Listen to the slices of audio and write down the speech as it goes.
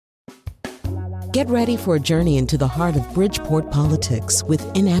Get ready for a journey into the heart of Bridgeport politics with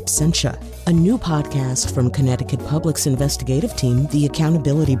In Absentia, a new podcast from Connecticut Public's investigative team, The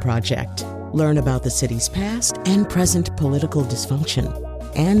Accountability Project. Learn about the city's past and present political dysfunction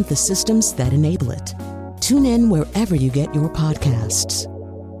and the systems that enable it. Tune in wherever you get your podcasts.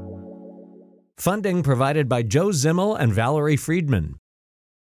 Funding provided by Joe Zimmel and Valerie Friedman.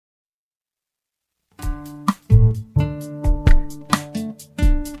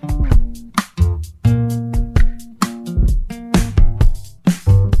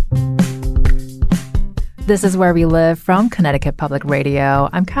 This is Where We Live from Connecticut Public Radio.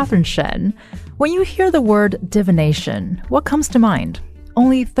 I'm Catherine Shen. When you hear the word divination, what comes to mind?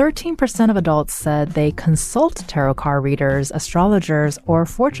 Only 13% of adults said they consult tarot card readers, astrologers, or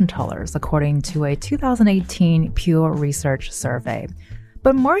fortune tellers, according to a 2018 Pew Research survey.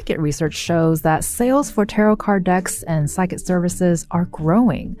 But market research shows that sales for tarot card decks and psychic services are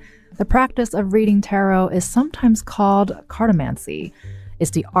growing. The practice of reading tarot is sometimes called cartomancy. It's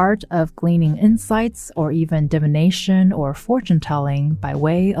the art of gleaning insights or even divination or fortune-telling by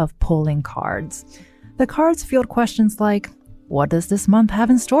way of pulling cards. The cards field questions like, what does this month have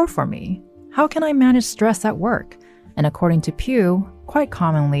in store for me? How can I manage stress at work? And according to Pew, quite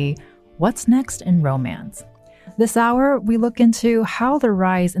commonly, what's next in romance? This hour, we look into how the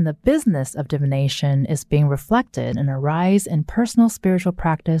rise in the business of divination is being reflected in a rise in personal spiritual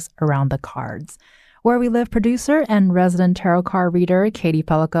practice around the cards. Where We Live producer and resident tarot card reader Katie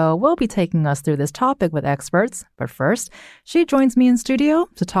Pellico will be taking us through this topic with experts. But first, she joins me in studio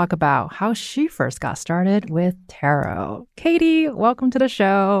to talk about how she first got started with tarot. Katie, welcome to the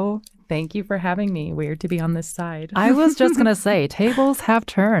show. Thank you for having me. Weird to be on this side. I was just going to say, tables have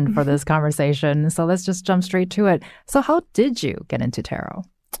turned for this conversation, so let's just jump straight to it. So how did you get into tarot?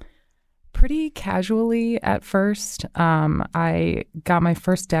 Pretty casually at first. I got my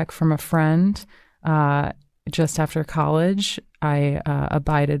first deck from a friend. Just after college. I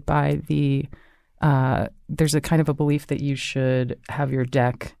abided by there's a kind of a belief that you should have your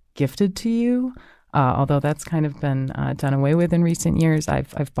deck gifted to you, although that's kind of been done away with in recent years.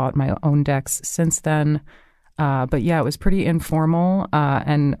 I've bought my own decks since then. But yeah, it was pretty informal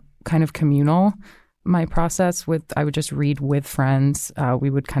and kind of communal. My process I would just read with friends. We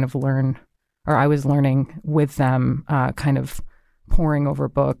would kind of learn, or I was learning with them, kind of poring over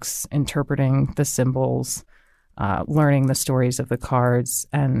books, interpreting the symbols, learning the stories of the cards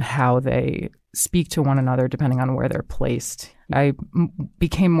and how they speak to one another depending on where they're placed. I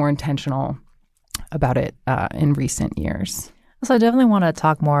became more intentional about it in recent years. So I definitely want to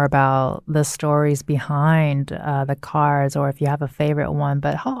talk more about the stories behind the cards, or if you have a favorite one.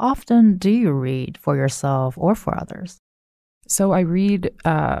 But how often do you read for yourself or for others? So I read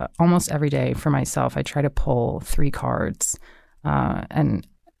almost every day for myself. I try to pull 3 cards. And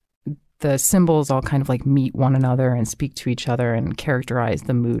the symbols all kind of like meet one another and speak to each other and characterize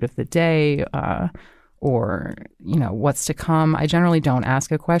the mood of the day or, what's to come. I generally don't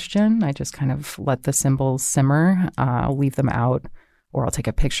ask a question. I just kind of let the symbols simmer. I'll leave them out or I'll take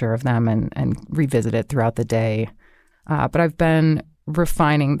a picture of them and revisit it throughout the day. But I've been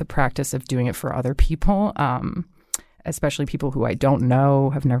refining the practice of doing it for other people, especially people who I don't know,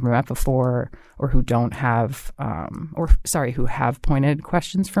 have never met before, or who don't have, who have pointed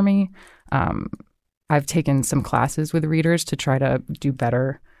questions for me. I've taken some classes with readers to try to do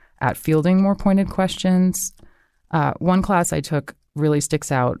better at fielding more pointed questions. One class I took really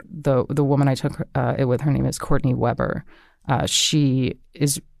sticks out. The woman I took it with, her name is Courtney Weber. She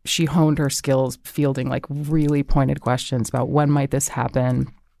honed her skills fielding like really pointed questions about when might this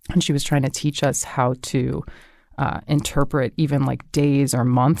happen, and she was trying to teach us how to interpret even like days or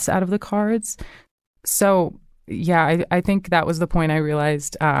months out of the cards. So yeah, I think that was the point I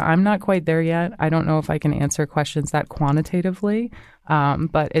realized I'm not quite there yet. I don't know if I can answer questions that quantitatively,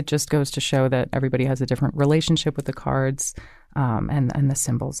 but it just goes to show that everybody has a different relationship with the cards and the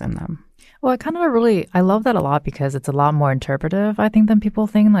symbols in them. Well, I love that a lot because it's a lot more interpretive, I think, than people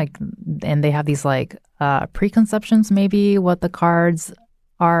think. And they have these preconceptions, maybe what the cards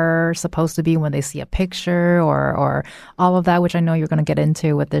are supposed to be when they see a picture or all of that, which I know you're going to get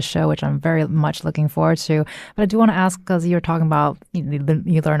into with this show, which I'm very much looking forward to. But I do want to ask, because you're talking about,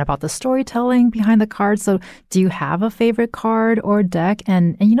 you learn about the storytelling behind the cards. So do you have a favorite card or deck?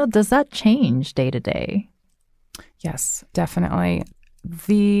 And does that change day to day? Yes, definitely.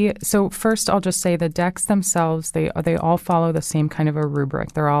 So first, I'll just say the decks themselves, they all follow the same kind of a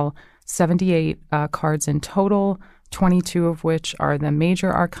rubric. They're all 78 cards in total, 22 of which are the major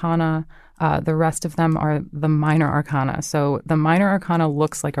arcana. The rest of them are the minor arcana. So the minor arcana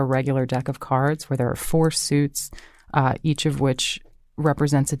looks like a regular deck of cards where there are 4 suits, each of which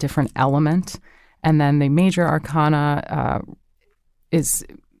represents a different element. And then the major arcana is,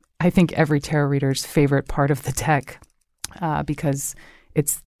 I think, every tarot reader's favorite part of the deck because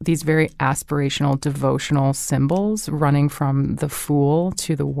it's these very aspirational, devotional symbols running from the Fool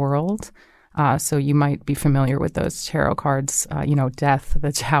to the World. So you might be familiar with those tarot cards. Death,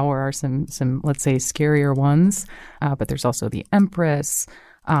 the Tower are some let's say, scarier ones. But there's also the Empress.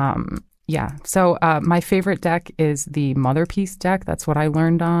 So my favorite deck is the Mother Piece deck. That's what I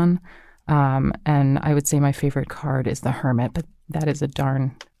learned on. And I would say my favorite card is the Hermit, but that is a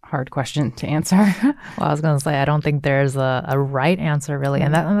darn hard question to answer. Well, I was going to say, I don't think there's a right answer, really.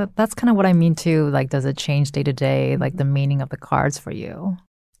 And that's kind of what I mean, too. Like, does it change day to day, like the meaning of the cards for you?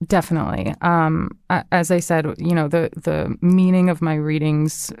 Definitely. As I said, the meaning of my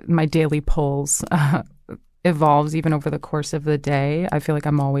readings, my daily pulls, evolves even over the course of the day. I feel like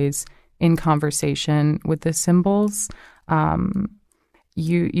I'm always in conversation with the symbols.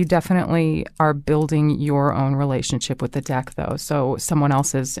 You definitely are building your own relationship with the deck, though. So someone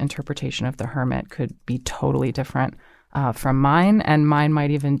else's interpretation of the Hermit could be totally different from mine, and mine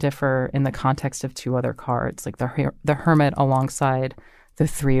might even differ in the context of two other cards, like the Hermit alongside the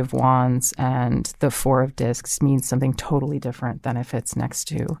Three of Wands and the Four of Discs means something totally different than if it's next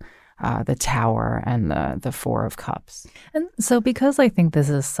to the Tower and the Four of Cups. And so because I think this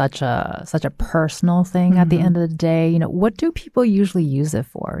is such a personal thing at the end of the day, what do people usually use it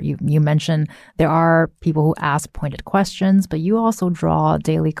for? You mentioned there are people who ask pointed questions, but you also draw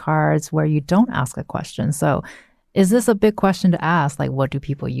daily cards where you don't ask a question. So is this a big question to ask? Like, what do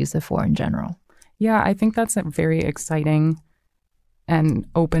people use it for in general? Yeah, I think that's a very exciting and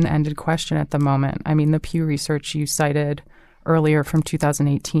open-ended question at the moment. I mean, the Pew Research you cited earlier from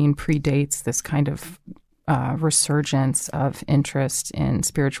 2018 predates this kind of resurgence of interest in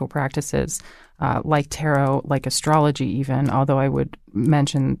spiritual practices like tarot, like astrology even, although I would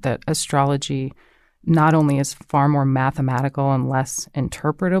mention that astrology not only is far more mathematical and less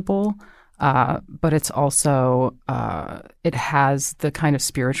interpretable, but it's also, it has the kind of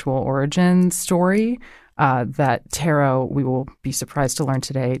spiritual origin story that tarot, we will be surprised to learn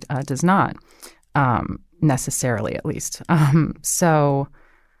today, does not. Necessarily, at least. So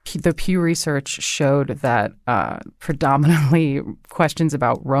the Pew Research showed that predominantly questions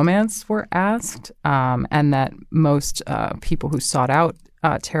about romance were asked, and that most people who sought out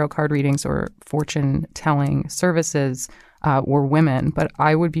tarot card readings or fortune-telling services were women. But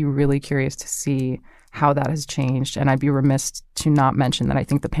I would be really curious to see how that has changed, and I'd be remiss to not mention that I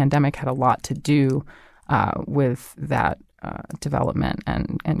think the pandemic had a lot to do with that development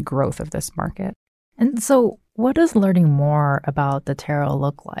and growth of this market. And so what does learning more about the tarot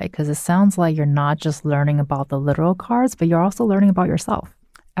look like? Because it sounds like you're not just learning about the literal cards, but you're also learning about yourself.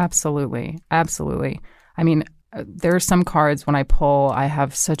 Absolutely. Absolutely. I mean, there are some cards when I pull, I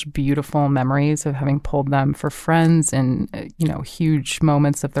have such beautiful memories of having pulled them for friends in, huge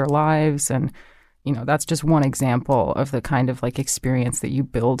moments of their lives. And, that's just one example of the kind of experience that you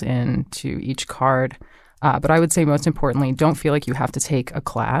build into each card. But I would say most importantly, don't feel like you have to take a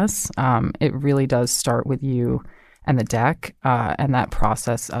class. It really does start with you and the deck and that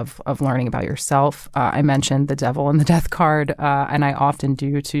process of learning about yourself. I mentioned the Devil and the Death card, and I often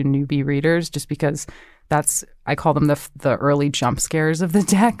do to newbie readers just because I call them the early jump scares of the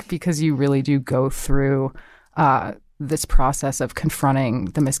deck, because you really do go through this process of confronting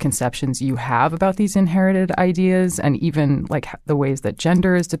the misconceptions you have about these inherited ideas, and even the ways that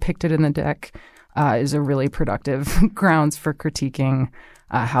gender is depicted in the deck. Is a really productive grounds for critiquing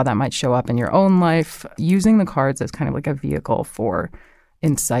how that might show up in your own life, using the cards as kind of like a vehicle for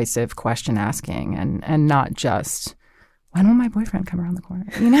incisive question asking and not just, when will my boyfriend come around the corner?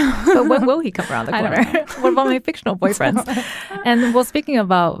 But when will he come around the corner? What about my fictional boyfriends? And well, speaking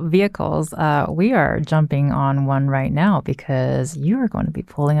about vehicles, we are jumping on one right now because you are going to be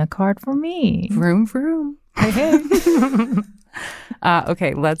pulling a card for me. Vroom, vroom. Hey.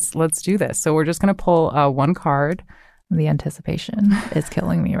 Okay, let's do this. So we're just going to pull one card. The anticipation is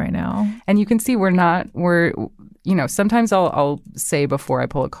killing me right now. And you can see sometimes I'll say before I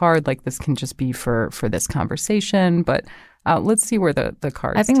pull a card, this can just be for this conversation, but let's see where the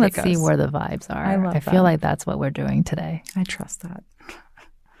cards I think take let's us. See where the vibes are. I feel like that's what we're doing today. I trust that.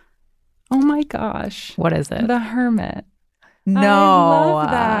 Oh my gosh. What is it? The Hermit. No. I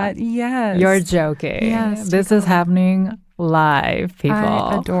love that. Yes. You're joking. Yes. This is happening live, people.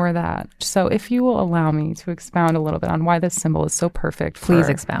 I adore that. So if you will allow me to expound a little bit on why this symbol is so perfect. Please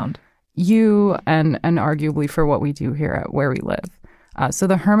expound. You and arguably for what we do here at Where We Live. So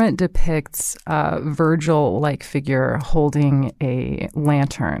the Hermit depicts a Virgil-like figure holding a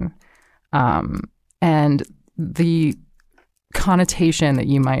lantern. And the connotation that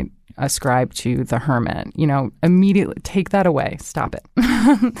you might ascribe to the hermit. Immediately take that away. Stop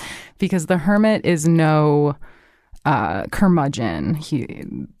it. Because the hermit is no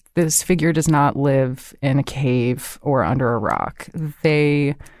curmudgeon. This figure does not live in a cave or under a rock.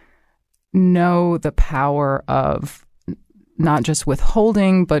 They know the power of not just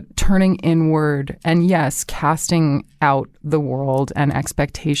withholding, but turning inward and, yes, casting out the world and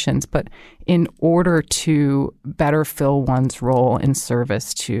expectations, but in order to better fill one's role in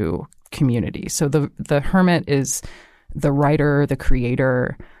service to community. So the hermit is the writer, the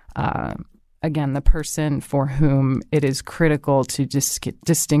creator, again, the person for whom it is critical to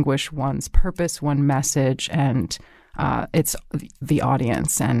distinguish one's purpose, one message, and it's the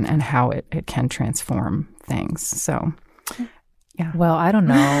audience and how it can transform things. So, yeah. Well, I don't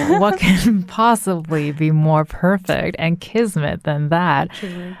know what can possibly be more perfect and kismet than that.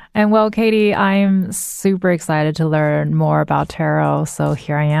 Truly. And well, Katie, I'm super excited to learn more about tarot. So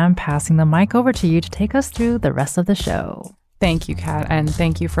here I am passing the mic over to you to take us through the rest of the show. Thank you, Kat, and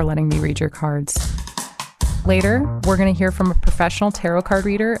thank you for letting me read your cards. Later, we're going to hear from a professional tarot card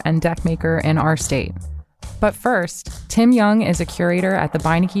reader and deck maker in our state. But first, Tim Young is a curator at the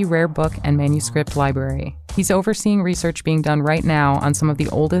Beinecke Rare Book and Manuscript Library. He's overseeing research being done right now on some of the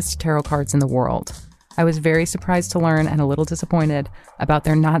oldest tarot cards in the world. I was very surprised to learn and a little disappointed about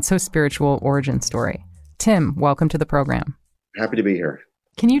their not-so-spiritual origin story. Tim, welcome to the program. Happy to be here.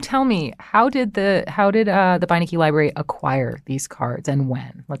 Can you tell me, how did the Beinecke Library acquire these cards and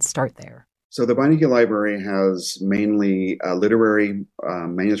when? Let's start there. So the Beinecke Library has mainly literary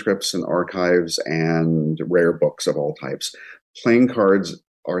manuscripts and archives and rare books of all types. Playing cards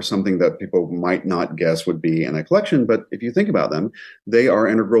are something that people might not guess would be in a collection, but if you think about them, they are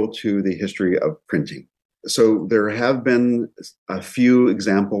integral to the history of printing. So there have been a few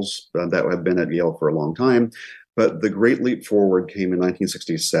examples that have been at Yale for a long time, but the great leap forward came in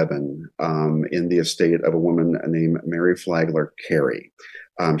 1967 in the estate of a woman named Mary Flagler Carey.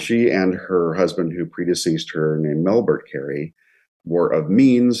 She and her husband, who predeceased her, named Melbert Carey, were of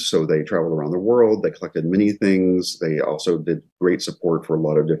means, so they traveled around the world. They collected many things. They also did great support for a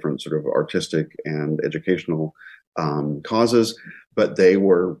lot of different sort of artistic and educational causes, but they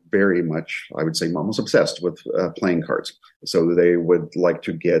were very much, I would say, almost obsessed with playing cards. So they would like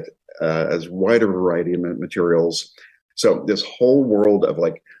to get as wide a variety of materials. So this whole world of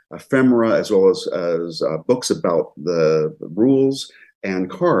like ephemera, as well as books about the rules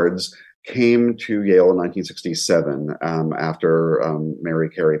and cards, came to Yale in 1967 after Mary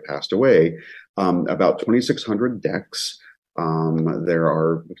Carey passed away. About 2,600 decks. There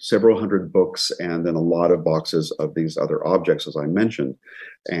are several hundred books and then a lot of boxes of these other objects, as I mentioned.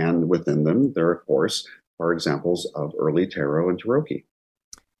 And within them, there, of course, are examples of early tarot and tarot.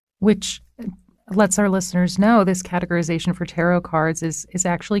 Which lets our listeners know this categorization for tarot cards is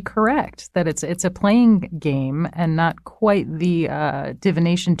actually correct, that it's a playing game and not quite the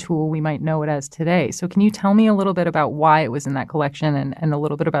divination tool we might know it as today. So can you tell me a little bit about why it was in that collection and a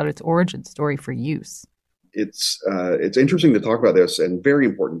little bit about its origin story for use? It's interesting to talk about this, and very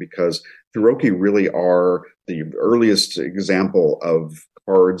important, because tarot really are the earliest example of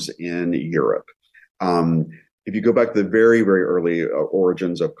cards in Europe. If you go back to the very, very early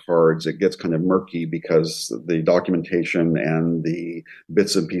origins of cards, it gets kind of murky because the documentation and the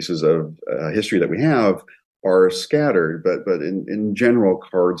bits and pieces of history that we have are scattered. But in general,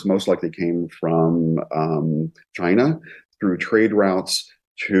 cards most likely came from China through trade routes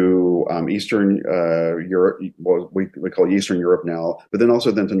to Eastern Europe, what we call Eastern Europe now, but then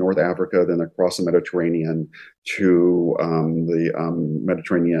also to North Africa, then across the Mediterranean to the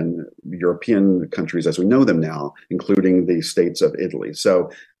Mediterranean European countries as we know them now, including the states of Italy. So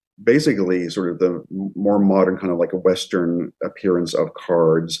basically, sort of the more modern kind of like a Western appearance of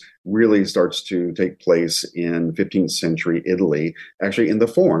cards really starts to take place in 15th century Italy, actually in the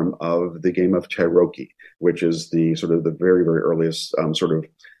form of the game of tarot, which is the sort of the very, very earliest sort of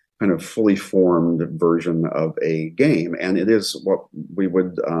kind of fully formed version of a game. And it is what we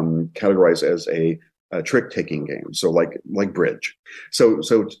would categorize as a trick-taking game, so like bridge. So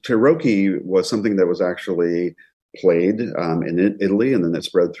tarot was something that was actually played in Italy, and then it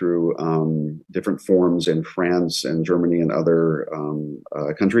spread through different forms in France and Germany and other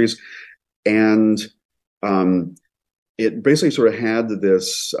countries. And it basically sort of had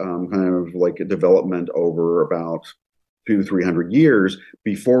this kind of like a development over about 200-300 years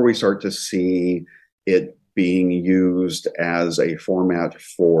before we start to see it being used as a format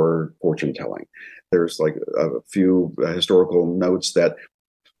for fortune telling. There's like a few historical notes that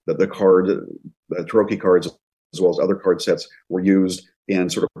the tarot cards, as well as other card sets, were used in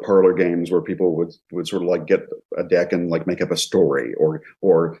sort of parlor games where people would sort of like get a deck and like make up a story or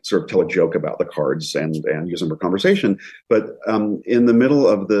sort of tell a joke about the cards and use them for conversation. But in the middle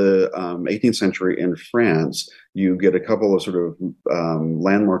of the 18th century in France, you get a couple of sort of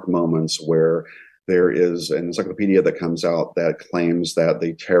landmark moments where there is an encyclopedia that comes out that claims that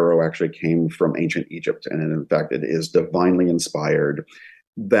the tarot actually came from ancient Egypt, and in fact it is divinely inspired.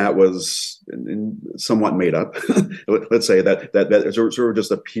 That was somewhat made up. Let's say that sort of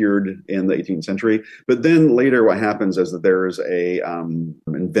just appeared in the 18th century. But then later, what happens is that there's a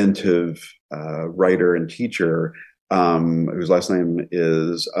inventive writer and teacher whose last name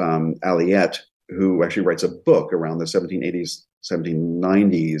is Aliette, who actually writes a book around the 1780s,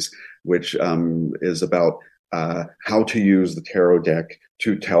 1790s, which is about how to use the tarot deck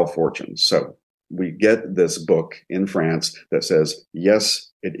to tell fortunes. So we get this book in France that says, yes,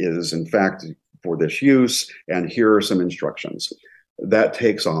 it is in fact for this use, and here are some instructions. That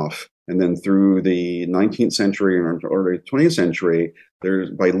takes off. And then through the 19th century and early 20th century,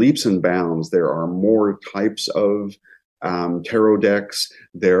 there's by leaps and bounds, there are more types of tarot decks.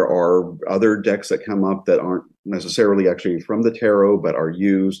 There are other decks that come up that aren't necessarily actually from the tarot, but are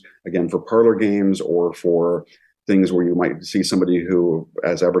used, again, for parlor games or for things where you might see somebody who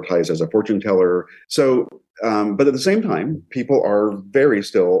as advertised as a fortune teller. So, but at the same time, people are very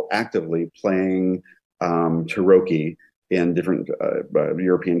still actively playing tarot in different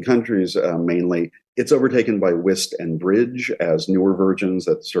European countries, mainly. It's overtaken by whist and bridge as newer versions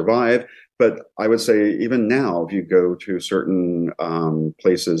that survive. But I would say even now, if you go to certain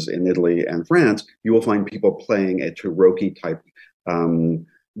places in Italy and France, you will find people playing a tarot type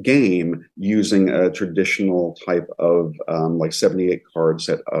game using a traditional type of like 78 card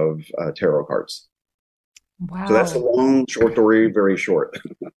set of tarot cards. Wow. So that's a long, short story, very short.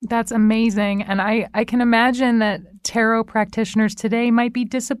 That's amazing. And I can imagine that tarot practitioners today might be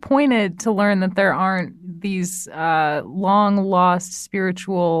disappointed to learn that there aren't these long lost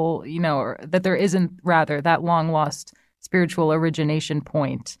spiritual, or that there isn't rather that long lost spiritual origination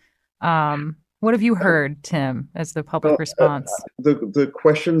point. What have you heard, Tim, as the public response? The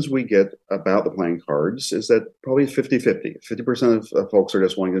questions we get about the playing cards is that probably 50-50. 50% of folks are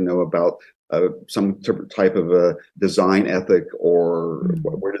just wanting to know about some type of a design ethic or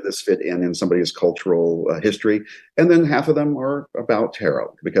where did this fit in somebody's cultural history. And then half of them are about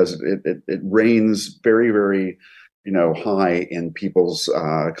tarot because it reigns very, very high in people's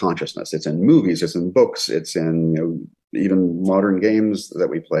consciousness. It's in movies, it's in books, it's in even modern games that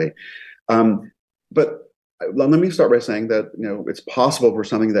we play. But let me start by saying that, it's possible for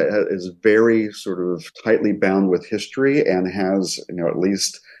something that is very sort of tightly bound with history and has, at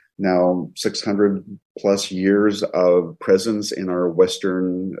least now 600 plus years of presence in our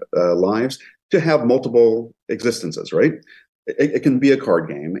Western lives to have multiple existences, right? It can be a card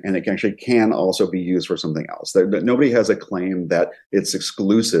game, and it actually can also be used for something else. Nobody has a claim that it's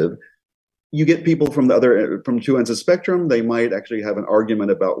exclusive. You get people from two ends of the spectrum. They might actually have an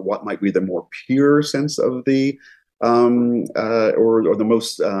argument about what might be the more pure sense of the or the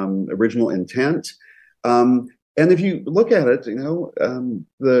most original intent. And if you look at it,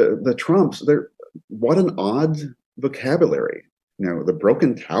 the Trumps, what an odd vocabulary. The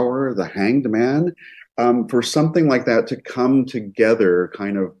broken tower, the hanged man. For something like that to come together,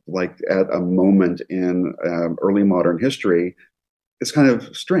 kind of like at a moment in early modern history. It's kind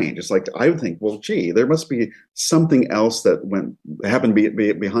of strange. It's like, I would think, well, gee, there must be something else that happened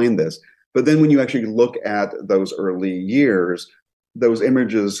behind this. But then when you actually look at those early years, those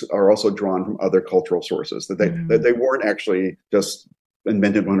images are also drawn from other cultural sources, that they weren't actually just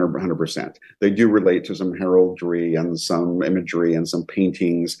invented 100%. They do relate to some heraldry and some imagery and some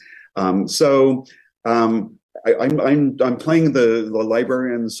paintings. I'm playing the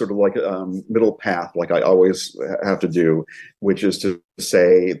librarian sort of like middle path, like I always have to do, which is to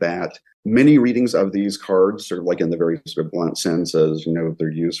say that many readings of these cards, sort of like in the very sort of blunt sense, as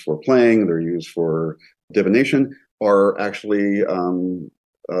they're used for playing, they're used for divination, are actually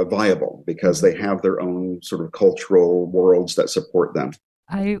viable because they have their own sort of cultural worlds that support them.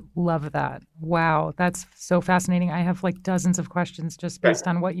 I love that. Wow, that's so fascinating. I have like dozens of questions just based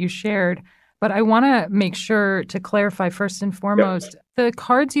on what you shared. But I want to make sure to clarify first and foremost, the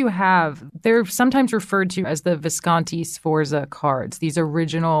cards you have, they're sometimes referred to as the Visconti Sforza cards, these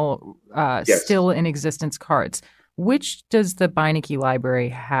original, still in existence cards. Which does the Beinecke Library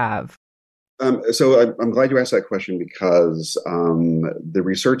have? So I'm glad you asked that question because the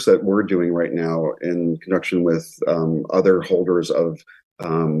research that we're doing right now in conjunction with other holders of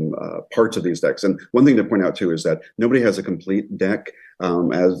parts of these decks. And one thing to point out too is that nobody has a complete deck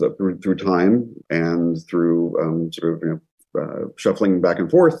through time and through shuffling back and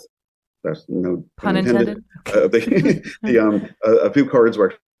forth. That's no pun intended. A few cards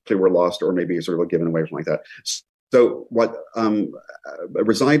were lost or maybe sort of given away, something like that. So what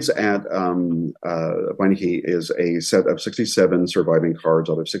resides at Beinecke is a set of 67 surviving cards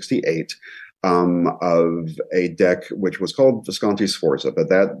out of 68 of a deck which was called Visconti Sforza, but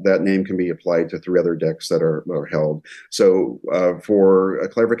that name can be applied to 3 other decks that are held. So for a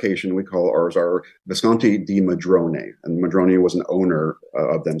clarification, we call ours our Visconti di Madrone, and Madrone was an owner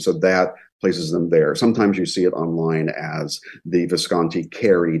of them, so that places them there. Sometimes you see it online as the Visconti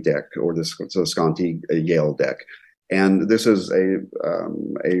Carey deck or the Visconti Yale deck. And this is a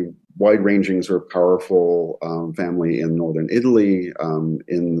wide-ranging, sort of powerful family in northern Italy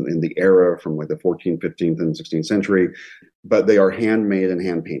in the era from like the 14th, 15th, and 16th century. But they are handmade and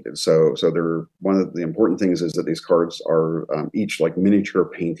hand-painted. So they're, one of the important things is that these cards are each like miniature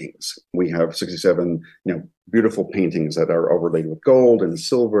paintings. We have 67, beautiful paintings that are overlaid with gold and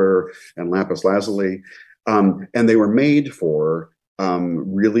silver and lapis lazuli, and they were made for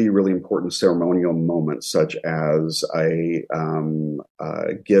really, really important ceremonial moments, such as a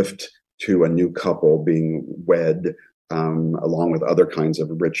gift to a new couple being wed, along with other kinds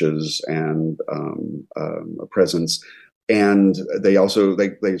of riches and presents. And they also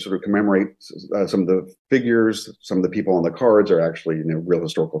they sort of commemorate some of the figures. Some of the people on the cards are actually real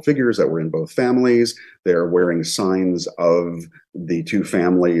historical figures that were in both families. They're wearing signs of the two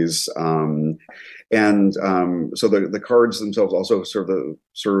families, so the cards themselves also serve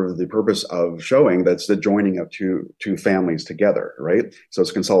the purpose of showing that's the joining of two families together, right? So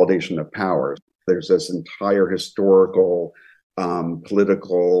it's consolidation of power. There's this entire historical,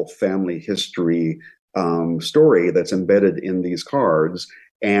 political, family history story that's embedded in these cards,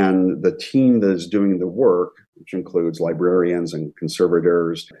 and the team that is doing the work, which includes librarians and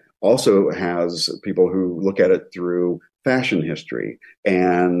conservators, also has people who look at it through fashion history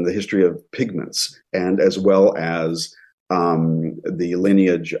and the history of pigments, and as well as the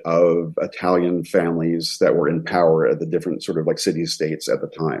lineage of Italian families that were in power at the different sort of like city-states at the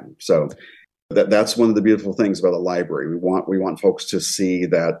time. So that's one of the beautiful things about a library. We want folks to see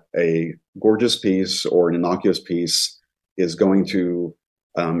that a gorgeous piece or an innocuous piece is going to,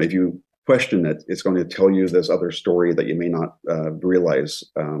 if you question it, it's going to tell you this other story that you may not realize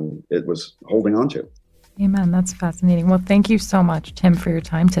it was holding on to. Amen. That's fascinating. Well, thank you so much, Tim, for your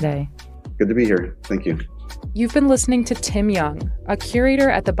time today. Good to be here. Thank you. You've been listening to Tim Young, a curator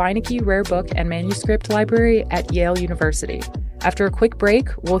at the Beinecke Rare Book and Manuscript Library at Yale University. After a quick break,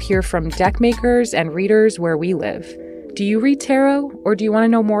 we'll hear from deck makers and readers where we live. Do you read tarot, or do you want to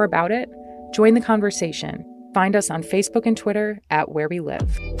know more about it? Join the conversation. Find us on Facebook and Twitter at Where We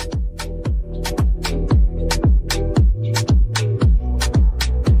Live.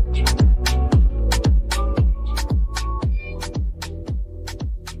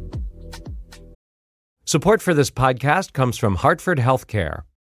 Support for this podcast comes from Hartford Healthcare.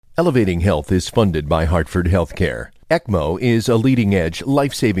 Elevating Health is funded by Hartford Healthcare. ECMO is a leading-edge,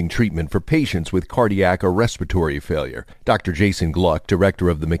 life-saving treatment for patients with cardiac or respiratory failure. Dr. Jason Gluck, director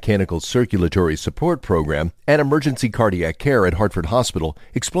of the Mechanical Circulatory Support Program and Emergency Cardiac Care at Hartford Hospital,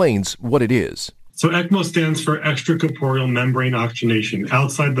 explains what it is. So ECMO stands for extracorporeal membrane oxygenation,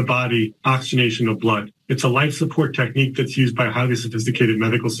 outside the body oxygenation of blood. It's a life support technique that's used by highly sophisticated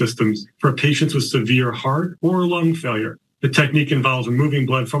medical systems for patients with severe heart or lung failure. The technique involves removing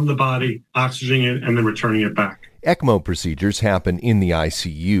blood from the body, oxygenating it, and then returning it back. ECMO procedures happen in the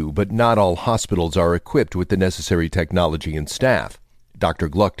ICU, but not all hospitals are equipped with the necessary technology and staff. Dr.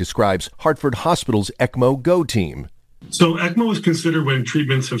 Gluck describes Hartford Hospital's ECMO Go team. So ECMO is considered when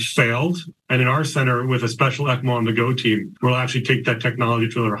treatments have failed, and in our center with a special ECMO on the Go team, we'll actually take that technology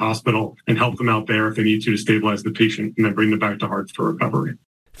to their hospital and help them out there if they need to stabilize the patient and then bring them back to Hartford for recovery.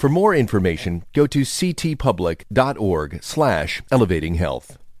 For more information, go to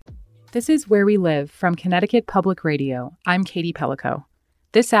ctpublic.org/elevatinghealth. This is Where We Live from Connecticut Public Radio. I'm Katie Pellico.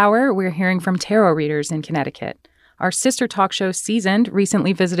 This hour, we're hearing from tarot readers in Connecticut. Our sister talk show, Seasoned,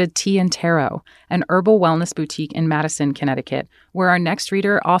 recently visited Tea and Tarot, an herbal wellness boutique in Madison, Connecticut, where our next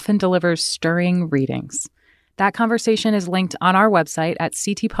reader often delivers stirring readings. That conversation is linked on our website at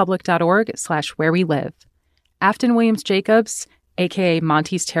ctpublic.org/wherewelive. Afton Williams-Jacobs, a.k.a.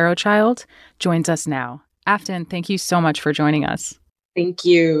 Monty's Tarot Child, joins us now. Afton, thank you so much for joining us. Thank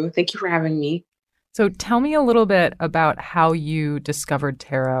you. Thank you for having me. So tell me a little bit about how you discovered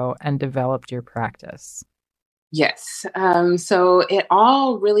tarot and developed your practice. Yes. So it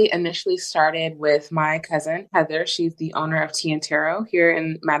all really initially started with my cousin, Heather. She's the owner of Tea and Tarot here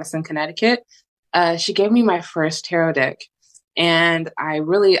in Madison, Connecticut. She gave me my first tarot deck. And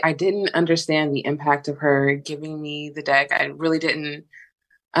I didn't understand the impact of her giving me the deck. I really didn't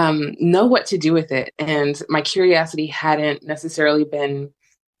know what to do with it. And my curiosity hadn't necessarily been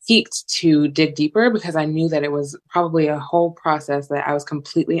piqued to dig deeper because I knew that it was probably a whole process that I was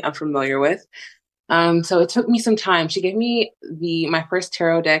completely unfamiliar with. So it took me some time. She gave me my first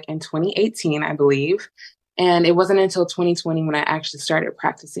tarot deck in 2018, I believe. And it wasn't until 2020 when I actually started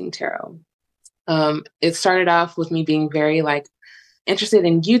practicing tarot. It started off with me being very interested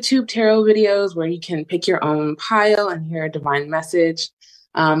in YouTube tarot videos where you can pick your own pile and hear a divine message.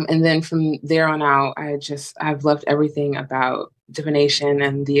 And then from there on out, I've loved everything about divination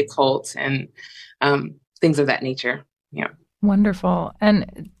and the occult and things of that nature. Yeah. Wonderful.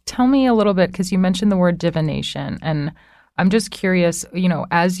 And tell me a little bit, because you mentioned the word divination, and I'm just curious,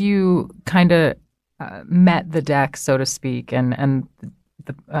 as you kind of met the deck, so to speak, and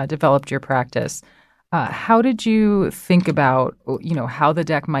developed your practice, how did you think about, how the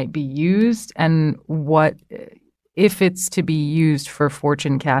deck might be used, and what, if it's to be used for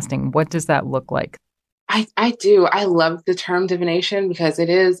fortune casting, what does that look like? I do. I love the term divination because it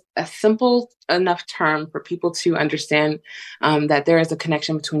is a simple enough term for people to understand that there is a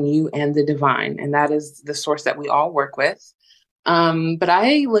connection between you and the divine, and that is the source that we all work with. But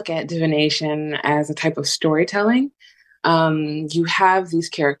I look at divination as a type of storytelling. You have these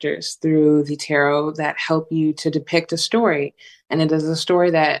characters through the tarot that help you to depict a story. And it is a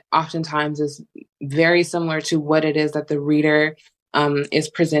story that oftentimes is very similar to what it is that the reader is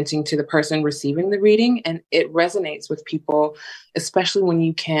presenting to the person receiving the reading. And it resonates with people, especially when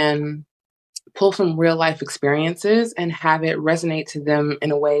you can pull from real life experiences and have it resonate to them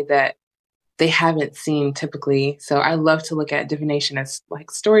in a way that they haven't seen typically. So I love to look at divination as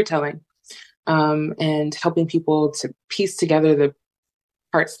storytelling, and helping people to piece together the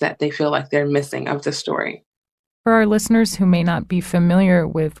parts that they feel like they're missing of the story. For our listeners who may not be familiar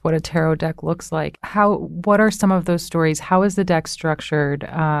with what a tarot deck looks like, what are some of those stories? How is the deck structured?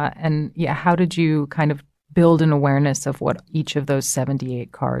 And how did you kind of build an awareness of what each of those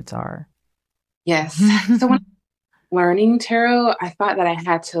 78 cards are? Yes. So when learning tarot, I thought that I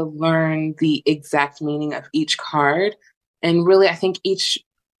had to learn the exact meaning of each card. And really, I think each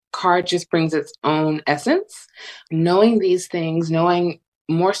card just brings its own essence. Knowing these things, knowing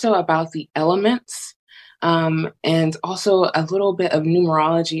more so about the elements, and also a little bit of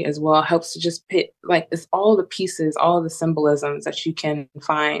numerology as well, helps to just put it's all the pieces, all the symbolisms that you can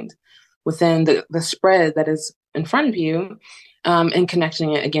find within the spread that is in front of you, and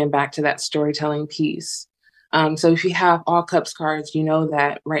connecting it again back to that storytelling piece. So if you have all cups cards, you know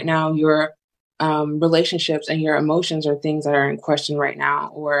that right now your relationships and your emotions are things that are in question right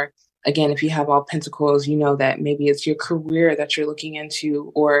now. Or again, if you have all pentacles, you know that maybe it's your career that you're looking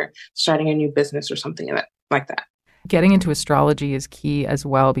into or starting a new business or something like that. Getting into astrology is key as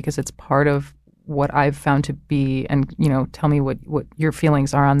well, because it's part of what I've found to be, and, tell me what your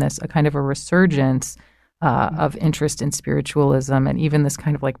feelings are on this, a kind of a resurgence of interest in spiritualism and even this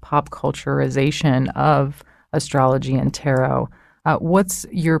kind of pop culturization of astrology and tarot. What's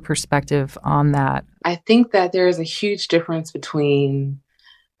your perspective on that? I think that there is a huge difference between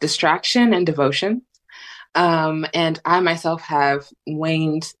distraction and devotion. And I myself have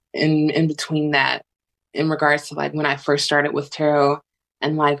waned in between that in regards to when I first started with tarot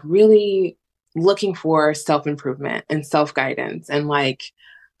and really looking for self-improvement and self-guidance and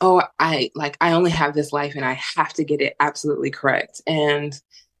I only have this life and I have to get it absolutely correct. And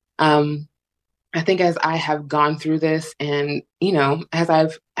I think as I have gone through this and, as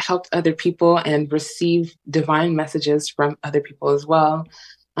I've helped other people and received divine messages from other people as well,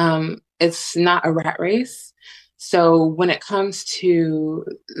 it's not a rat race. So when it comes to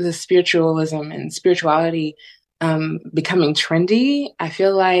the spiritualism and spirituality becoming trendy, I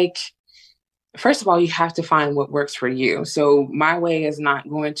feel like, first of all, you have to find what works for you. So my way is not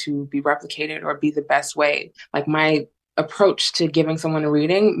going to be replicated or be the best way. My approach to giving someone a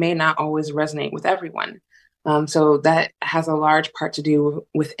reading may not always resonate with everyone. So that has a large part to do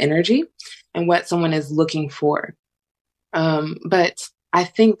with energy and what someone is looking for. But I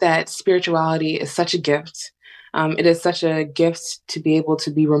think that spirituality is such a gift. It is such a gift to be able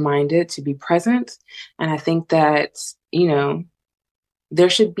to be reminded, to be present. And I think that, there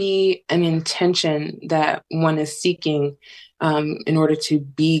should be an intention that one is seeking in order to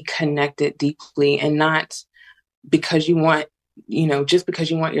be connected deeply, and not because you want, just because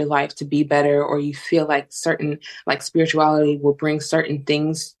you want your life to be better, or you feel certain spirituality will bring certain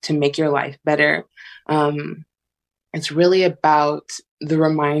things to make your life better. It's really about the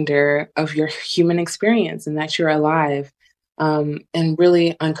reminder of your human experience and that you're alive, and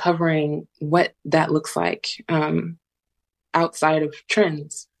really uncovering what that looks like. outside of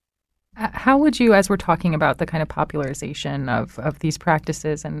trends. How would you, as we're talking about the kind of popularization of these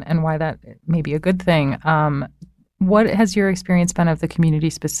practices and why that may be a good thing, what has your experience been of the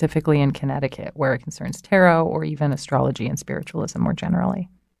community specifically in Connecticut where it concerns tarot or even astrology and spiritualism more generally?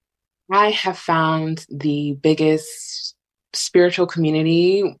 I have found the biggest spiritual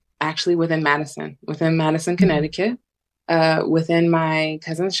community actually within Madison, Connecticut, within my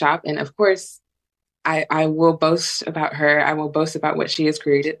cousin's shop. And of course, I will boast about her. I will boast about what she has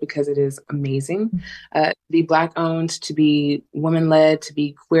created because it is amazing. To be Black owned, to be woman led, to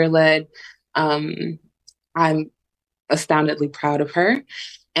be queer led. I'm astoundedly proud of her.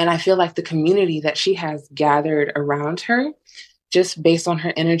 And I feel like the community that she has gathered around her, just based on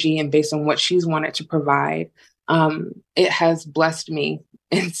her energy and based on what she's wanted to provide, it has blessed me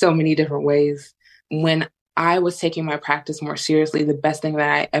in so many different ways. When I was taking my practice more seriously, the best thing that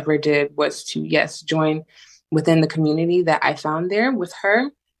I ever did was to, yes, join within the community that I found there with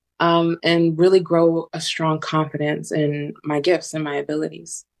her, and really grow a strong confidence in my gifts and my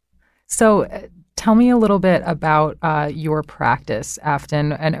abilities. So tell me a little bit about your practice,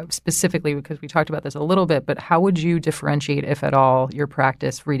 Afton, and specifically because we talked about this a little bit, but how would you differentiate, if at all, your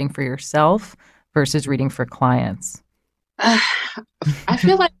practice reading for yourself versus reading for clients? I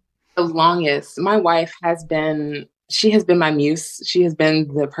feel like the longest, my wife she has been my muse. She has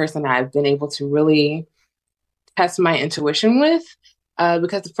been the person I've been able to really test my intuition with.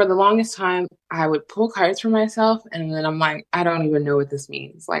 Because for the longest time, I would pull cards for myself and then I'm like, I don't even know what this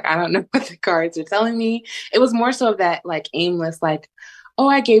means. Like, I don't know what the cards are telling me. It was more so of that like aimless, like, oh,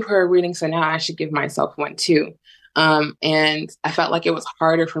 I gave her a reading, so now I should give myself one too. And I felt like it was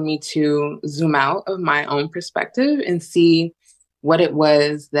harder for me to zoom out of my own perspective and see what it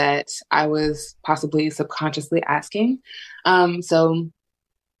was that I was possibly subconsciously asking. So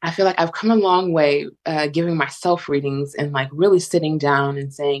I feel like I've come a long way giving myself readings and like really sitting down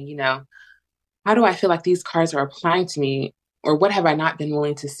and saying, you know, how do I feel like these cards are applying to me? Or what have I not been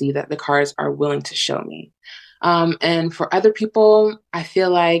willing to see that the cards are willing to show me? And for other people, I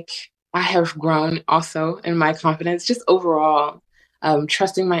feel like I have grown also in my confidence, just overall,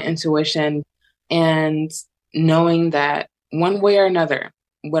 trusting my intuition and knowing that one way or another,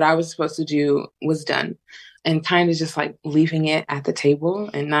 what I was supposed to do was done, and kind of just like leaving it at the table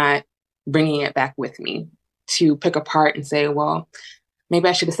and not bringing it back with me to pick apart and say, well, maybe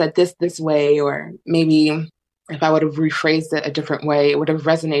I should have said this way, or maybe if I would have rephrased it a different way, it would have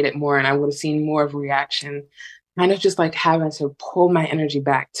resonated more and I would have seen more of a reaction. Kind of just like having to pull my energy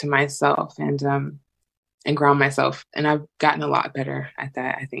back to myself and ground myself. And I've gotten a lot better at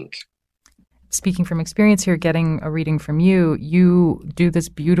that, I think. Speaking from experience here, getting a reading from you, you do this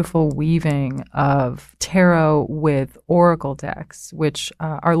beautiful weaving of tarot with oracle decks, which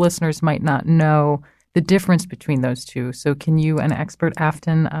our listeners might not know the difference between those two. So can you, an expert,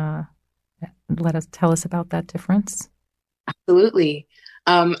 Afton, tell us about that difference? Absolutely.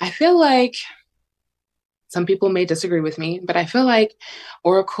 I feel like some people may disagree with me, but I feel like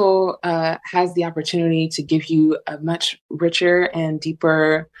Oracle has the opportunity to give you a much richer and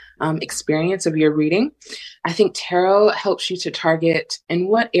deeper experience of your reading. I think tarot helps you to target in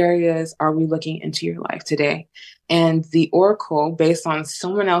what areas are we looking into your life today. And the Oracle, based on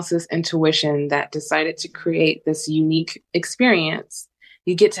someone else's intuition that decided to create this unique experience,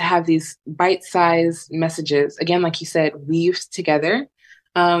 you get to have these bite-sized messages, again, like you said, weaved together.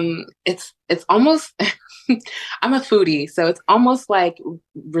 It's almost I'm a foodie, so it's almost like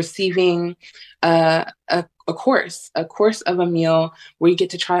receiving a course of a meal where you get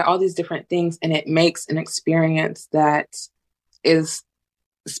to try all these different things, and it makes an experience that is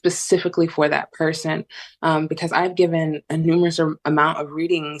specifically for that person. Because I've given a numerous amount of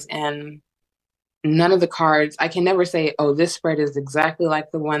readings, and none of the cards, I can never say, oh, this spread is exactly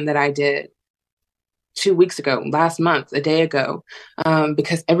like the one that I did 2 weeks ago, last month, a day ago,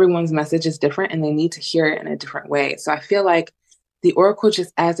 because everyone's message is different and they need to hear it in a different way. So I feel like the Oracle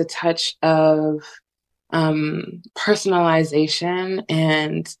just adds a touch of personalization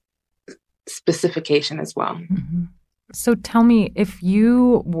and specification as well. Mm-hmm. So tell me, if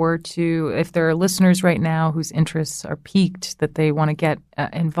there are listeners right now whose interests are piqued, that they want to get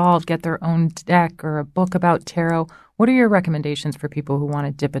involved, get their own deck or a book about tarot, what are your recommendations for people who want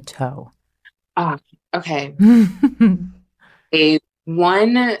to dip a toe? Okay. A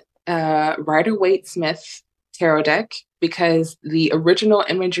one Rider-Waite-Smith tarot deck, because the original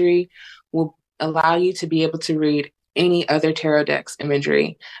imagery will allow you to be able to read any other tarot deck's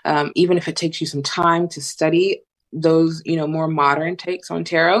imagery, even if it takes you some time to study those, more modern takes on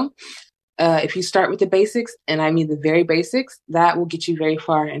tarot. If you start with the basics, and I mean the very basics, that will get you very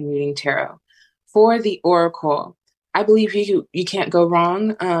far in reading tarot. For the Oracle, I believe you can't go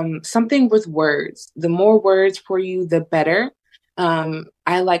wrong. Something with words. The more words for you, the better.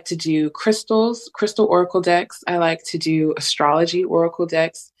 I like to do crystal oracle decks. I like to do astrology oracle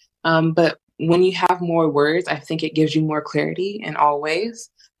decks. But when you have more words, I think it gives you more clarity in all ways,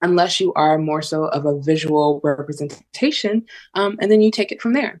 unless you are more so of a visual representation. And then you take it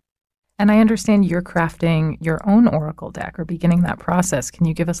from there. And I understand you're crafting your own oracle deck or beginning that process. Can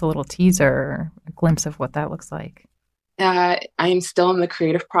you give us a little teaser or a glimpse of what that looks like? I am still in the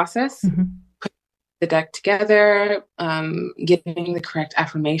creative process, putting the deck together, getting the correct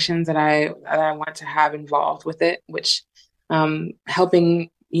affirmations that I want to have involved with it, which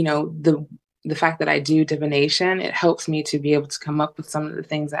helping, the fact that I do divination, it helps me to be able to come up with some of the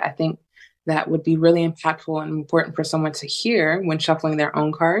things that I think that would be really impactful and important for someone to hear when shuffling their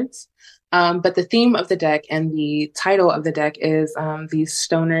own cards. But the theme of the deck and the title of the deck is the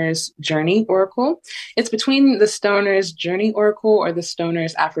Stoner's Journey Oracle. It's between the Stoner's Journey Oracle or the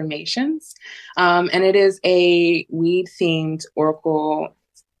Stoner's Affirmations. And it is a weed-themed oracle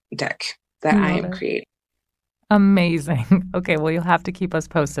deck that I am creating. Amazing. Okay, well, you'll have to keep us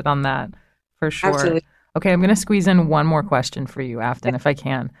posted on that for sure. Absolutely. Okay, I'm going to squeeze in one more question for you, Afton, if I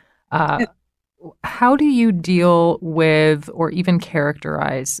can. How do you deal with or even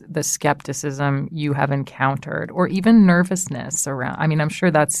characterize the skepticism you have encountered or even nervousness around? I mean, I'm sure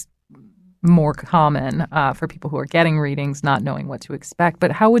that's more common for people who are getting readings, not knowing what to expect.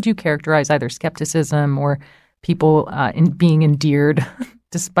 But how would you characterize either skepticism or people in being endeared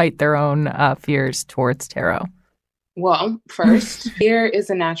despite their own fears towards tarot? Well, first, fear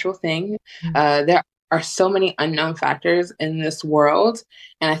is a natural thing. There are so many unknown factors in this world.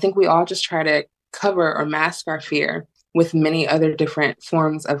 And I think we all just try to cover or mask our fear with many other different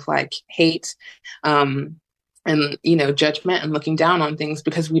forms of like hate and, judgment and looking down on things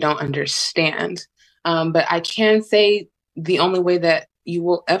because we don't understand. But I can say the only way that you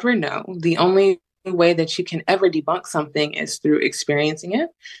will ever know, the only way that you can ever debunk something is through experiencing it.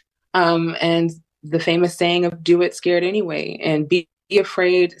 And the famous saying of do it scared anyway, and be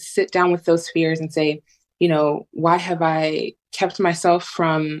afraid, sit down with those fears and say, why have I kept myself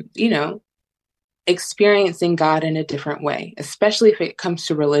from, experiencing God in a different way, especially if it comes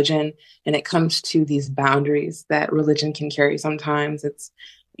to religion and it comes to these boundaries that religion can carry sometimes. It's,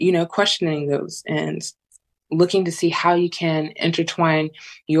 questioning those and looking to see how you can intertwine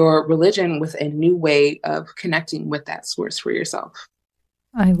your religion with a new way of connecting with that source for yourself.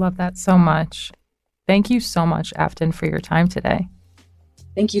 I love that so much. Thank you so much, Afton, for your time today.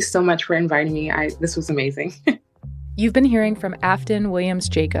 Thank you so much for inviting me. This was amazing. You've been hearing from Afton Williams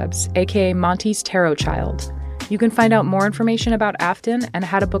Jacobs, aka Monty's Tarot Child. You can find out more information about Afton and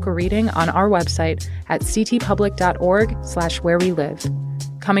how to book a reading on our website at ctpublic.org/where we live.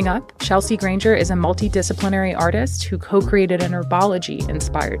 Coming up, Chelsea Granger is a multidisciplinary artist who co-created an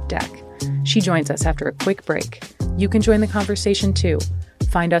herbology-inspired deck. She joins us after a quick break. You can join the conversation too.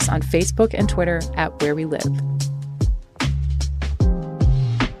 Find us on Facebook and Twitter at Where We Live.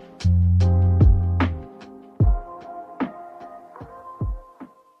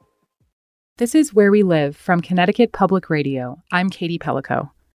 This is Where We Live from Connecticut Public Radio. I'm Katie Pellico.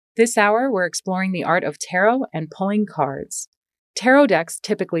 This hour, we're exploring the art of tarot and pulling cards. Tarot decks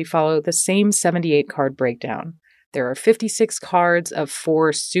typically follow the same 78 card breakdown. There are 56 cards of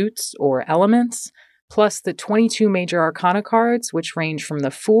 4 suits or elements, plus the 22 major arcana cards, which range from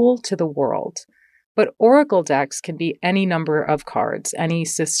the Fool to the World. But oracle decks can be any number of cards, any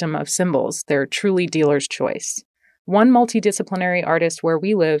system of symbols. They're truly dealer's choice. One multidisciplinary artist where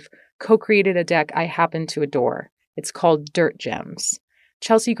we live co-created a deck I happen to adore. It's called Dirt Gems.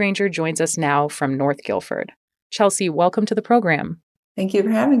 Chelsea Granger joins us now from North Guilford. Chelsea, welcome to the program. Thank you for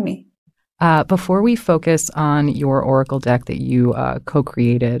having me. Before we focus on your oracle deck that you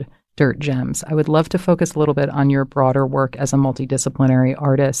co-created, Dirt Gems, I would love to focus a little bit on your broader work as a multidisciplinary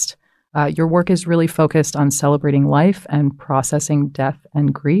artist. Your work is really focused on celebrating life and processing death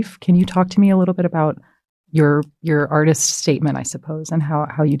and grief. Can you talk to me a little bit about your artist statement, I suppose, and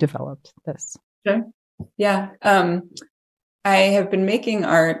how you developed this? Sure. Yeah. I have been making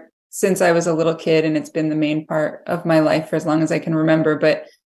art since I was a little kid, and it's been the main part of my life for as long as I can remember. But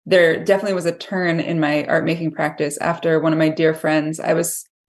there definitely was a turn in my art making practice after one of my dear friends. I was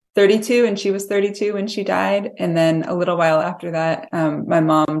 32 and she was 32 when she died. And then a little while after that, my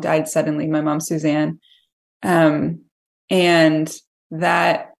mom died suddenly, my mom, Suzanne. And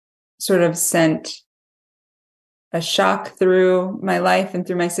that sort of sent a shock through my life and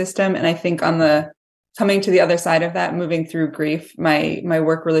through my system. And I think on the coming to the other side of that, moving through grief, my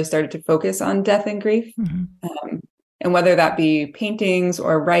work really started to focus on death and grief. Mm-hmm. And whether that be paintings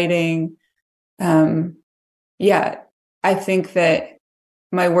or writing, yeah, I think that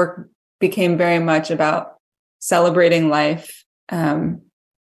my work became very much about celebrating life,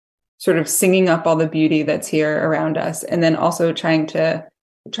 sort of singing up all the beauty that's here around us, and then also trying to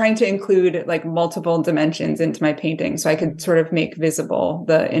include like multiple dimensions into my painting so I could sort of make visible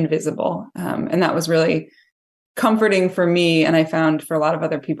the invisible. And that was really comforting for me. And I found for a lot of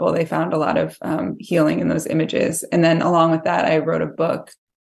other people, they found a lot of healing in those images. And then along with that, I wrote a book,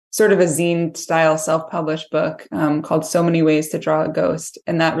 sort of a zine style self-published book called So Many Ways to Draw a Ghost.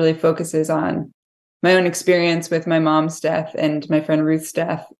 And that really focuses on my own experience with my mom's death and my friend Ruth's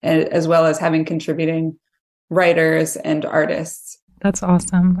death, as well as having contributing writers and artists. That's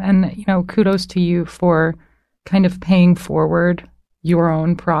awesome. And, kudos to you for kind of paying forward your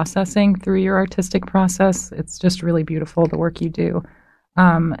own processing through your artistic process. It's just really beautiful, the work you do.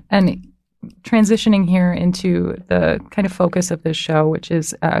 And transitioning here into the kind of focus of this show, which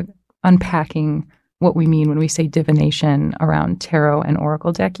is unpacking what we mean when we say divination around tarot and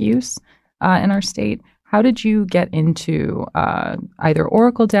oracle deck use in our state. How did you get into either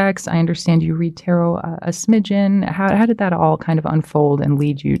oracle decks? I understand you read tarot a smidgen. How did that all kind of unfold and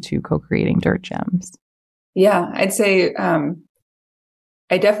lead you to co-creating Dirt Gems? Yeah, I'd say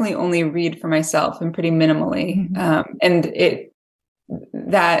I definitely only read for myself and pretty minimally. And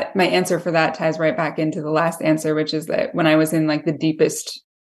that my answer for that ties right back into the last answer, which is that when I was in like the deepest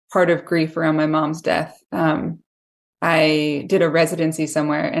part of grief around my mom's death, I did a residency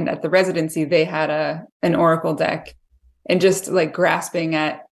somewhere, and at the residency they had an oracle deck, and just like grasping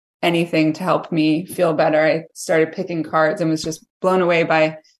at anything to help me feel better, I started picking cards and was just blown away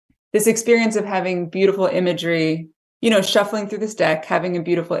by this experience of having beautiful imagery, shuffling through this deck, having a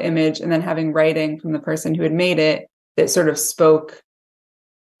beautiful image, and then having writing from the person who had made it that sort of spoke.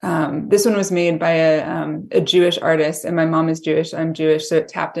 This one was made by a Jewish artist, and my mom is Jewish. I'm Jewish, so it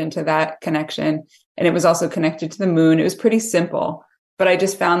tapped into that connection. And it was also connected to the moon. It was pretty simple, but I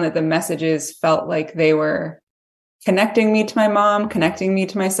just found that the messages felt like they were connecting me to my mom, connecting me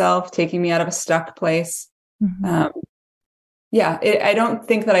to myself, taking me out of a stuck place. I don't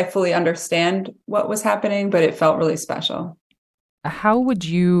think that I fully understand what was happening, but it felt really special. How would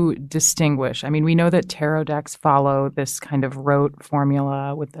you distinguish? I mean, we know that tarot decks follow this kind of rote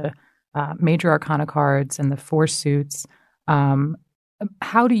formula with the major arcana cards and the four suits.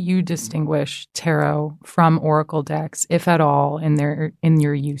 How do you distinguish tarot from oracle decks, if at all, in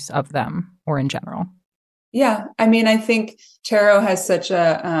your use of them or in general? Yeah, I mean, I think tarot has such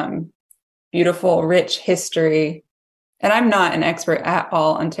a beautiful, rich history. And I'm not an expert at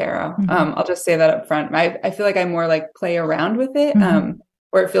all on tarot. I'll just say that up front. I feel like I more like play around with it,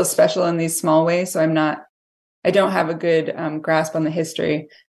 where it feels special in these small ways. So I don't have a good grasp on the history.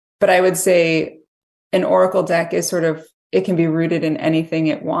 But I would say an oracle deck is sort of, it can be rooted in anything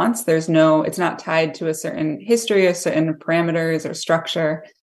it wants. It's not tied to a certain history or certain parameters or structure.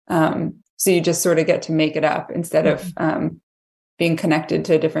 So you just sort of get to make it up instead of being connected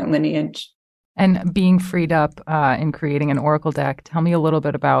to a different lineage. And being freed up in creating an oracle deck, tell me a little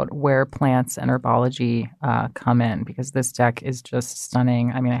bit about where plants and herbology come in, because this deck is just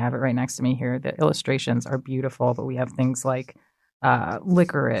stunning. I mean, I have it right next to me here. The illustrations are beautiful, but we have things like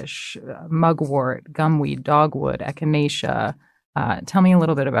licorice, mugwort, gumweed, dogwood, echinacea. Tell me a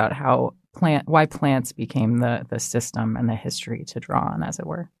little bit about why plants became the system and the history to draw on, as it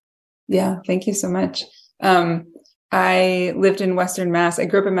were. Yeah, thank you so much. I lived in Western Mass. I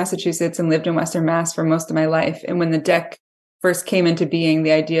grew up in Massachusetts and lived in Western Mass for most of my life. And when the deck first came into being,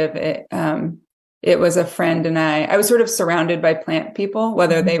 the idea of it, it was a friend and I was sort of surrounded by plant people,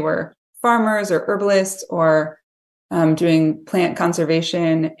 whether they were farmers or herbalists or doing plant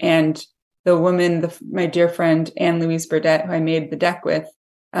conservation. And the woman, my dear friend, Anne Louise Burdett, who I made the deck with,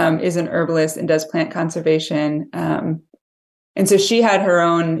 is an herbalist and does plant conservation. And so she had her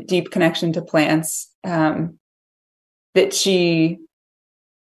own deep connection to plants,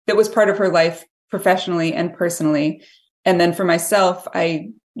 that was part of her life professionally and personally. And then for myself,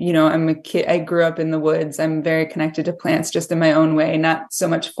 I'm a kid, I grew up in the woods. I'm very connected to plants just in my own way, not so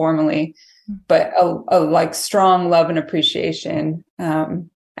much formally, but a like strong love and appreciation. I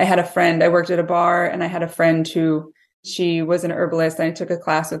had a friend, I worked at a bar and I had a friend she was an herbalist and I took a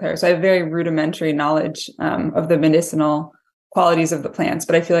class with her. So I have very rudimentary knowledge of the medicinal qualities of the plants,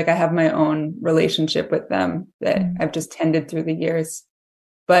 but I feel like I have my own relationship with them that I've just tended through the years.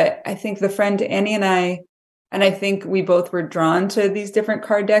 But I think the friend Annie and I think we both were drawn to these different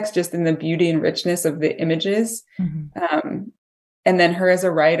card decks just in the beauty and richness of the images. And then her as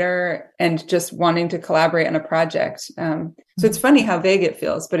a writer and just wanting to collaborate on a project. So it's funny how vague it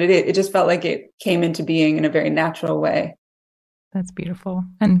feels, but it just felt like it came into being in a very natural way. That's beautiful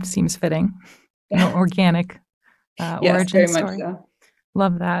and seems fitting, organic. Yes, origin very story. much so.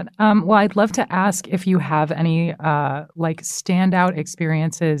 Love that. Well, I'd love to ask if you have any like standout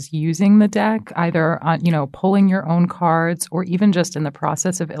experiences using the deck, either on, pulling your own cards or even just in the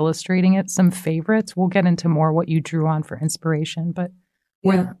process of illustrating it. Some favorites. We'll get into more what you drew on for inspiration, but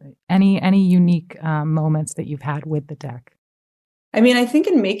were any unique moments that you've had with the deck? I mean, I think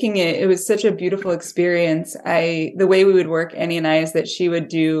in making it, it was such a beautiful experience. The way we would work, Annie and I, is that she would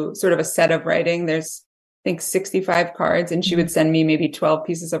do sort of a set of writing. There's, I think, 65 cards, and she would send me maybe 12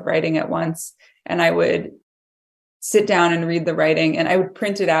 pieces of writing at once. And I would sit down and read the writing, and I would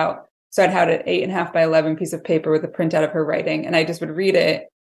print it out. So I'd have an 8.5 by 11 piece of paper with a printout of her writing, and I just would read it,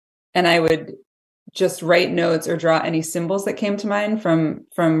 and I would just write notes or draw any symbols that came to mind from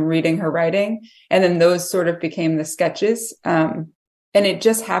reading her writing. And then those sort of became the sketches. And it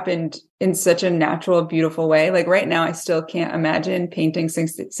just happened in such a natural, beautiful way. Like right now, I still can't imagine painting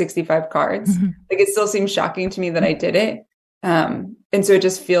 65 cards. Mm-hmm. Like it still seems shocking to me that I did it. And so it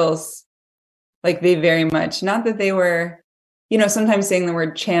just feels like they very much, not that they were, sometimes saying the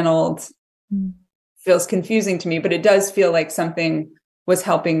word channeled feels confusing to me, but it does feel like something was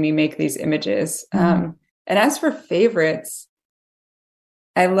helping me make these images. And as for favorites,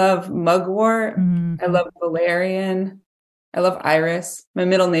 I love Mugwort. I love Valerian. I love Iris. My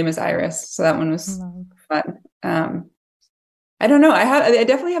middle name is Iris, so that one was fun. I don't know. I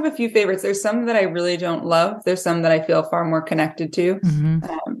definitely have a few favorites. There's some that I really don't love. There's some that I feel far more connected to.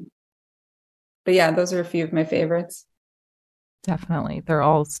 But yeah, those are a few of my favorites. Definitely. They're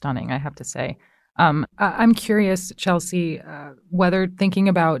all stunning, I have to say. I'm curious, Chelsea, whether thinking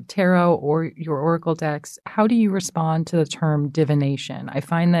about tarot or your oracle decks, how do you respond to the term divination? I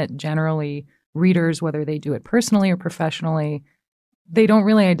find that generally readers, whether they do it personally or professionally, they don't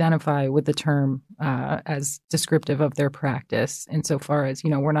really identify with the term as descriptive of their practice insofar as,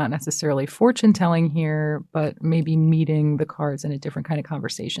 we're not necessarily fortune telling here, but maybe meeting the cards in a different kind of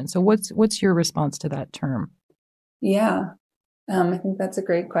conversation. So what's your response to that term? Yeah, I think that's a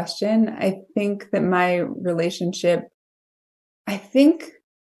great question. I think that my relationship, like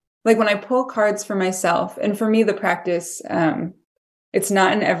when I pull cards for myself, and for me, the practice, it's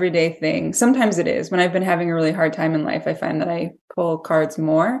not an everyday thing. Sometimes it is. When I've been having a really hard time in life, I find that I pull cards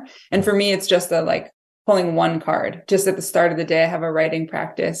more. And for me, it's just pulling one card. Just at the start of the day, I have a writing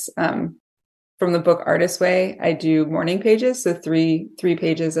practice. From the book Artist's Way, I do morning pages. So three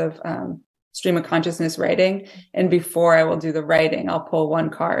pages of stream of consciousness writing. And before I will do the writing, I'll pull one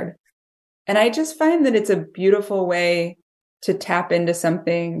card. And I just find that it's a beautiful way to tap into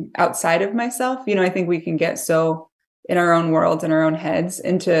something outside of myself. I think we can get so in our own worlds, in our own heads,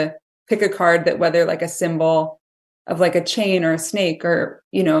 and to pick a card that, whether like a symbol of like a chain or a snake or,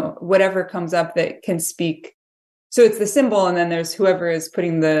 whatever comes up that can speak. So it's the symbol, and then there's whoever is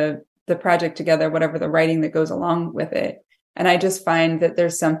putting the project together, whatever the writing that goes along with it. And I just find that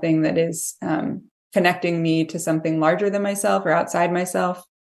there's something that is connecting me to something larger than myself or outside myself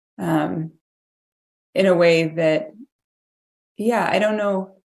in a way that, I don't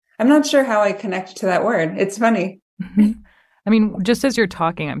know. I'm not sure how I connect to that word. It's funny. I mean, just as you're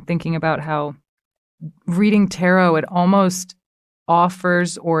talking, I'm thinking about how reading tarot, it almost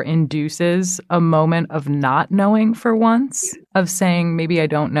offers or induces a moment of not knowing for once, of saying, maybe I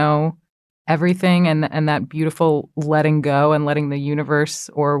don't know everything, and that beautiful letting go and letting the universe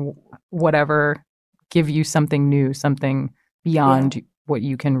or whatever give you something new, something beyond what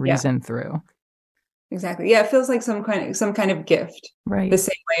you can reason through. Exactly. Yeah, it feels like some kind of gift. Right. The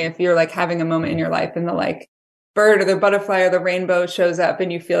same way if you're like having a moment in your life and the bird or the butterfly or the rainbow shows up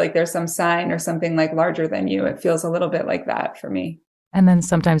and you feel like there's some sign or something like larger than you. It feels a little bit like that for me. And then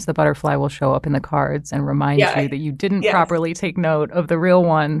sometimes the butterfly will show up in the cards and remind you that you didn't properly take note of the real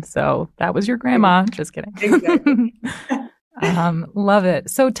one. So that was your grandma. Just kidding. Exactly. Love it.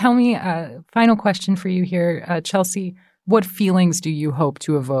 So tell me, final question for you here, Chelsea, what feelings do you hope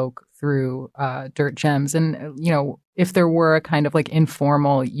to evoke through Dirt Gems? And, if there were a kind of like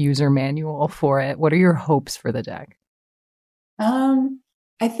informal user manual for it, what are your hopes for the deck?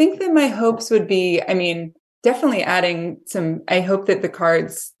 I think that my hopes would be, definitely adding some, I hope that the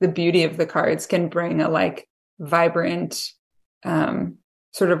cards, the beauty of the cards can bring a vibrant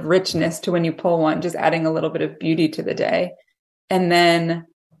sort of richness to when you pull one, just adding a little bit of beauty to the day. And then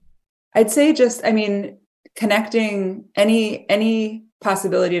I'd say just, connecting any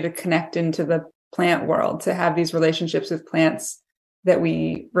possibility to connect into the plant world, to have these relationships with plants that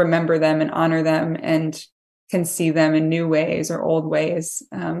we remember them and honor them and can see them in new ways or old ways,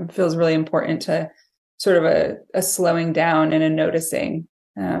 feels really important to sort of a slowing down and a noticing.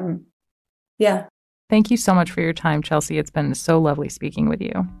 Thank you so much for your time, Chelsea. It's been so lovely speaking with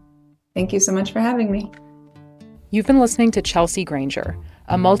you. Thank you so much for having me. You've been listening to Chelsea Granger,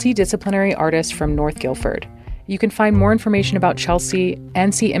 a multidisciplinary artist from North Guilford. You can find more information about Chelsea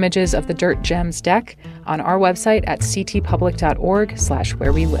and see images of the Dirt Gems deck on our website at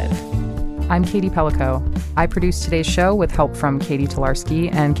ctpublic.org/wherewelive. I'm Katie Pellico. I produced today's show with help from Katie Tolarski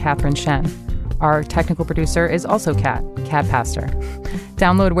and Catherine Shen. Our technical producer is also Kat Pastor.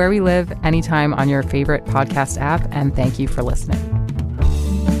 Download Where We Live anytime on your favorite podcast app, and thank you for listening.